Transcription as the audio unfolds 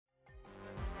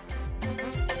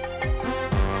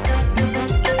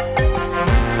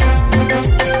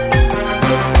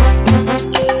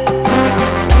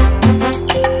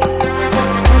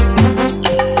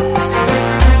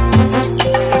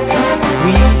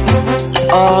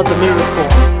are the miracle.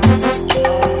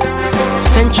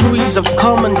 Centuries have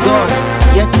come and gone,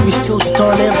 yet we still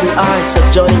stun every eye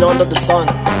sojourning under the sun.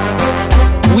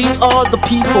 We are the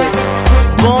people,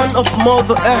 born of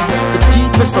Mother Earth. The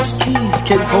deepest of seas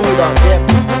can hold our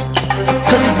depth.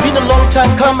 Cause it's been a long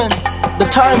time coming. The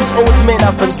times old men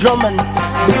have been drumming.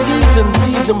 The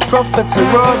season prophets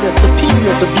heralded. The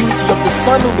period, the beauty of the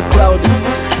sun will be clouded.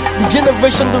 The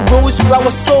generation the rose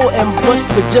flower saw and blushed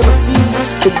with jealousy.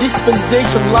 The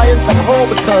dispensation lions at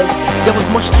home because there was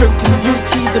much strength in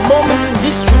beauty. The moment in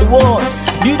history the world,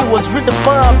 beauty was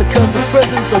redefined because the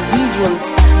presence of these ones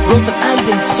brought an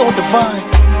ambience so divine.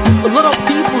 A lot of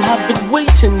people have been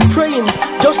waiting, praying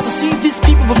just to see these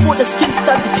people before their skin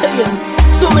start decaying.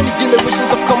 So many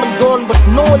generations have come and gone, but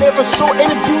no one ever saw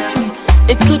any beauty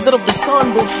eclipsed out of the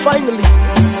sun. But finally,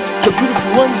 the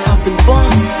beautiful ones have been born.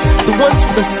 The ones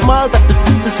with a smile that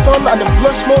defeat the sun and a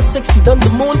blush more sexy than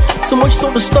the moon. So much so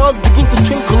the stars begin to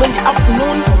twinkle in the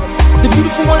afternoon. The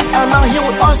beautiful ones are now here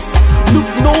with us. Look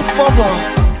no further,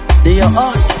 they are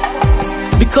us.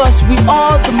 Because we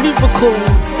are the miracle.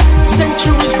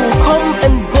 Centuries will come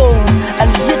and go, and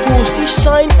yet we will still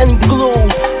shine and glow.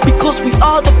 Because we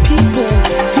are the people,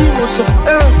 heroes of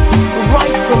earth,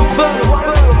 right from birth.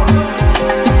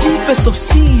 The deepest of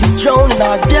seas drown in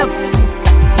our depth.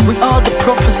 We are the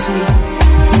prophecy.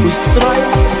 We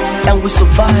thrived and we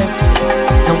survived.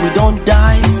 And we don't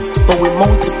die, but we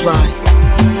multiply.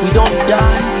 We don't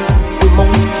die, we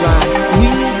multiply. We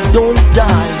don't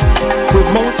die, we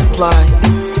multiply.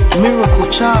 Miracle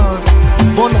child,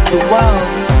 born of the wild.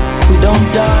 We don't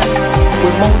die, we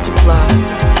multiply.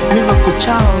 Miracle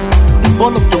child,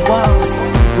 born of the wild.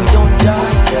 We don't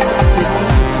die,